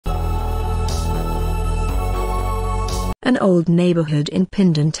an old neighborhood in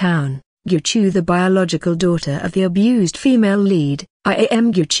Pindon Town. Jiuchuan, the biological daughter of the abused female lead. I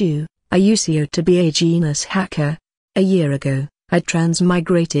am Jiuchuan. I used to be a genius hacker. A year ago, I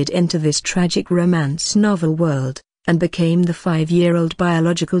transmigrated into this tragic romance novel world, and became the 5-year-old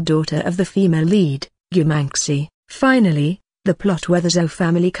biological daughter of the female lead, Josei. Finally, the plot where the Zhou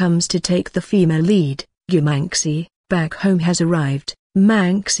family comes to take the female lead, Josei, back home has arrived.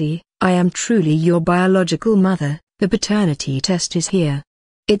 Manxi, I am truly your biological mother. The paternity test is here.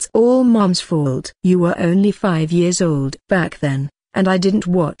 It's all Mom's fault. You were only 5 years old back then, and I didn't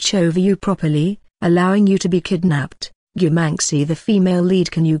watch over you properly, allowing you to be kidnapped. Josei, the female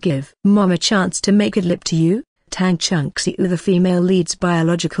lead, can you give Mom a chance to make a lip to you? Tang Chunxiu, the female lead's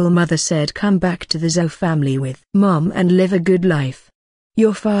biological mother, said, come back to the Zhou family with Mom and live a good life.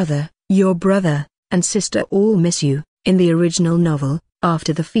 Your father, your brother, and sister all miss you. In the original novel,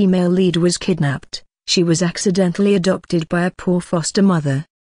 after the female lead was kidnapped, she was accidentally adopted by a poor foster mother.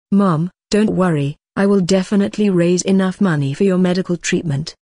 Mom, don't worry, I will definitely raise enough money for your medical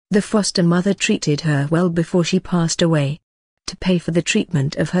treatment. The foster mother treated her well before she passed away. To pay for the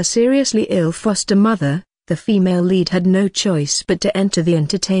treatment of her seriously ill foster mother, the female lead had no choice but to enter the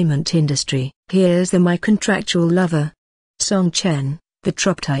entertainment industry. Here's my contractual lover. Song Chen, the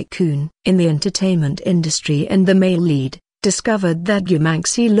trop tycoon in the entertainment industry and the male lead, discovered that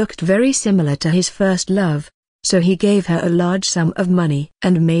Josei looked very similar to his first love, so he gave her a large sum of money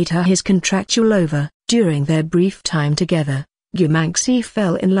and made her his contractual lover. During their brief time together, Josei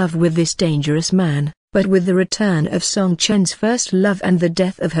fell in love with this dangerous man, but with the return of Song Chen's first love and the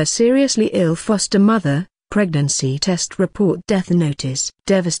death of her seriously ill foster mother, pregnancy test report death notice.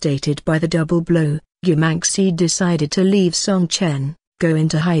 Devastated by the double blow, Josei decided to leave Song Chen, go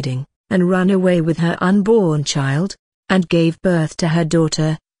into hiding, and run away with her unborn child, and gave birth to her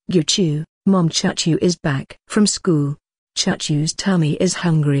daughter, Jiuchuan. Mom, Chuchu is back from school. Chuchu's tummy is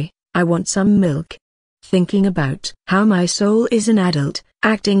hungry. I want some milk. Thinking about how my soul is an adult,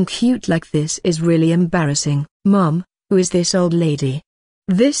 acting cute like this is really embarrassing. Mom, who is this old lady?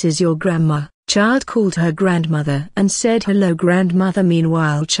 This is your grandma. Child called her grandmother and said hello grandmother.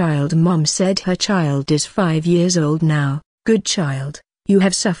 Meanwhile Mom said her child is 5 years old now. Good child, you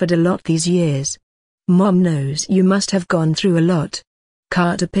have suffered a lot these years. Mom knows you must have gone through a lot.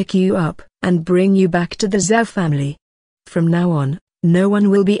 Car to pick you up and bring you back to the Zhou family. From now on, no one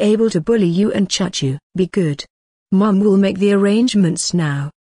will be able to bully you and Chuchu. Be good. Mom will make the arrangements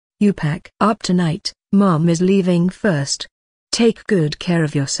now. You pack up tonight. Mom is leaving first. Take good care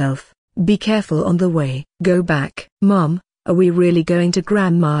of yourself. Be careful on the way. Go back. Mom, are we really going to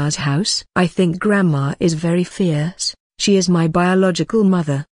Grandma's house? I think Grandma is very fierce. She is my biological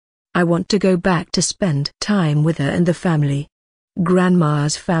mother. I want to go back to spend time with her and the family.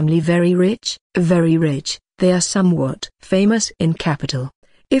 Grandma's family very rich, they are somewhat famous in capital.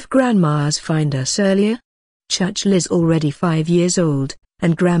 If Grandma's find us earlier? Chuchu is already 5 years old,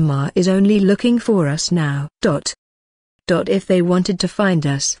 and Grandma is only looking for us now. If they wanted to find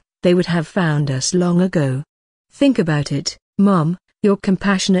us, they would have found us long ago. Think about it, Mom, your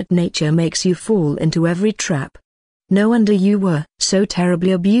compassionate nature makes you fall into every trap. No wonder you were so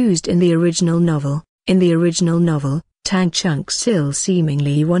terribly abused in the original novel. In the original novel, Tang Chunxiu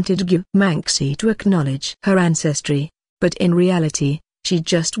seemingly wanted Josei to acknowledge her ancestry, but in reality, she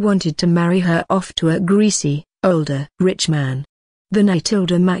just wanted to marry her off to a greasy, older, rich man. The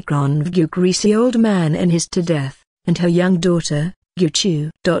Nitilda Macron of greasy old man and his to death, and her young daughter,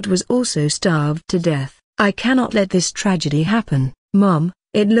 Jiuchuan, was also starved to death. I cannot let this tragedy happen, Mom.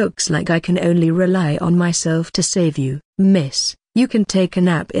 It looks like I can only rely on myself to save you. Miss, you can take a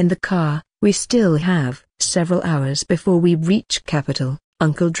nap in the car. We still have several hours before we reach capital.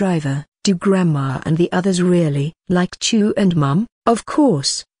 Uncle Driver, do Grandma and the others really like Chu and Mom? Of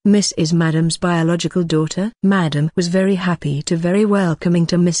course, Miss is Madam's biological daughter. Madam was very happy to very welcoming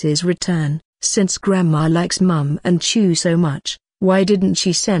to Mrs. return. Since Grandma likes Mom and Chu so much, why didn't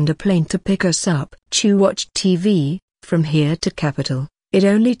she send a plane to pick us up? Chu watched TV. From here to capital, it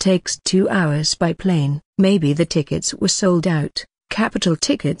only takes 2 hours by plane. Maybe the tickets were sold out. Capital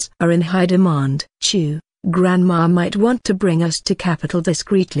tickets are in high demand. Chu, Grandma might want to bring us to capital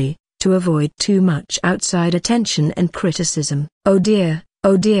discreetly, to avoid too much outside attention and criticism. Oh dear,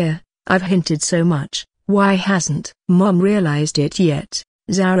 I've hinted so much. Why hasn't Mom realized it yet?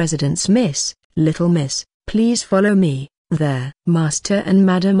 Zhou residence. Miss, little miss, please follow me. There. Master and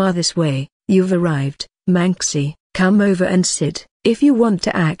Madam are this way. You've arrived. Manxi, come over and sit. If you want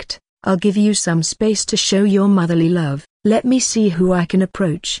to act, I'll give you some space to show your motherly love. Let me see who I can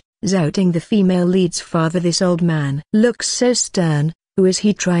approach. Zouting the female lead's father. This old man looks so stern. Who is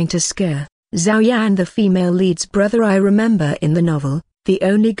he trying to scare? Zhao Yan, the female lead's brother. I remember in the novel, the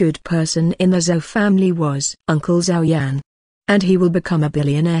only good person in the Zhao family was Uncle Zhao Yan. And he will become a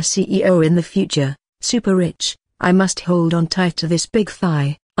billionaire CEO in the future, super rich. I must hold on tight to this big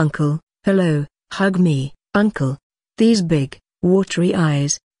thigh. Uncle, hello, hug me, uncle. These big, watery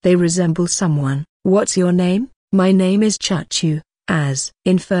eyes, they resemble someone. What's your name? My name is Chachu. As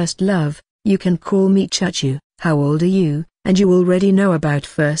in First Love, you can call me Chachu. How old are you? And you already know about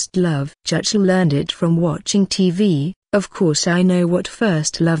First Love. Chachu learned it from watching TV. Of course I know what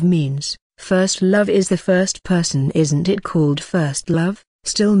First Love means. First love is the first person, isn't it called First Love?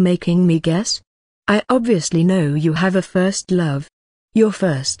 Still making me guess? I obviously know you have a first love. Your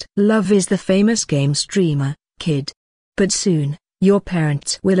first love is the famous game streamer, Kid. But soon, your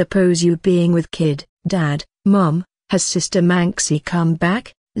parents will oppose you being with Kid. Dad, Mom, has Sister Manxie come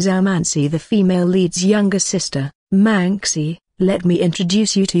back? Zhao Manxie, the female lead's younger sister. Manxie, let me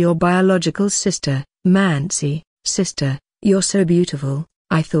introduce you to your biological sister. Manxie, sister, you're so beautiful.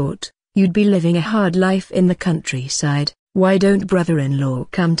 I thought you'd be living a hard life in the countryside. Why don't brother-in-law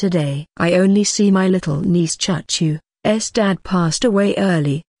come today? I only see my little niece Chachu's dad passed away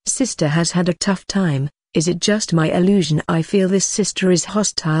early. Sister has had a tough time. Is it just my illusion? I feel this sister is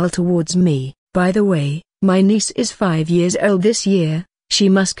hostile towards me. By the way, my niece is 5 years old this year. She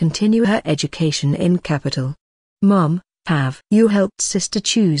must continue her education in capital. Mom, have you helped sister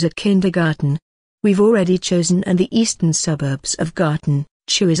choose a kindergarten? We've already chosen in the eastern suburbs of Garten.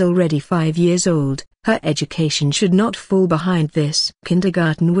 Chu is already 5 years old. Her education should not fall behind. This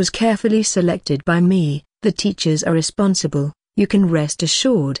kindergarten was carefully selected by me. The teachers are responsible. You can rest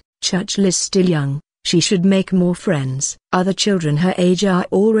assured. Churchill is still young. She should make more friends. Other children her age are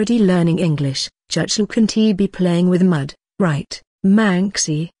already learning English. Churchill can't be playing with mud, right?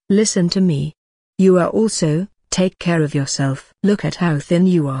 Manxie, listen to me. You are also, take care of yourself. Look at how thin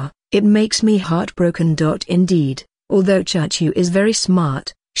you are. It makes me heartbroken. Indeed, although Chachu is very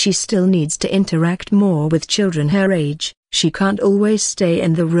smart, she still needs to interact more with children her age. She can't always stay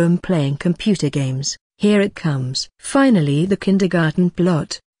in the room playing computer games. Here it comes. Finally, the kindergarten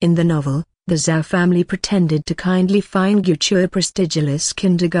plot. In the novel, the Zhao family pretended to kindly find Jiuchuan a prestigious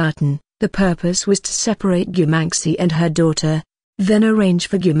kindergarten. The purpose was to separate Manxie and her daughter, then arrange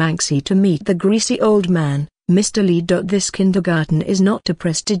for Manxie to meet the greasy old man, Mr. Lee. This kindergarten is not a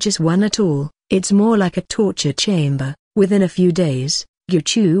prestigious one at all. It's more like a torture chamber. Within a few days,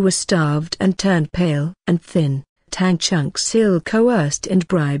 Jiuchuan was starved and turned pale and thin. Tang Chunxil coerced and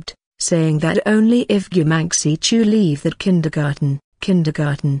bribed, saying that only if Manxie Chu leave that kindergarten.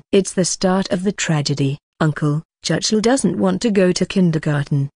 It's the start of the tragedy. Uncle, Churchill doesn't want to go to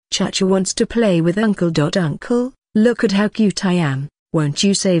kindergarten. Chachu wants to play with Uncle. Uncle, look at how cute I am. Won't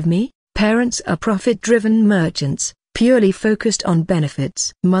you save me? Parents are profit-driven merchants, purely focused on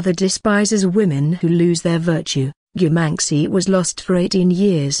benefits. Mother despises women who lose their virtue. Manxie was lost for 18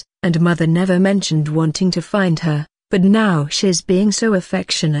 years, and mother never mentioned wanting to find her, but now she's being so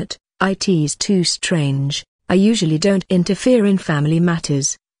affectionate. It's too strange. I usually don't interfere in family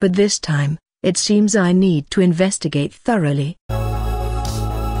matters, but this time, it seems I need to investigate thoroughly.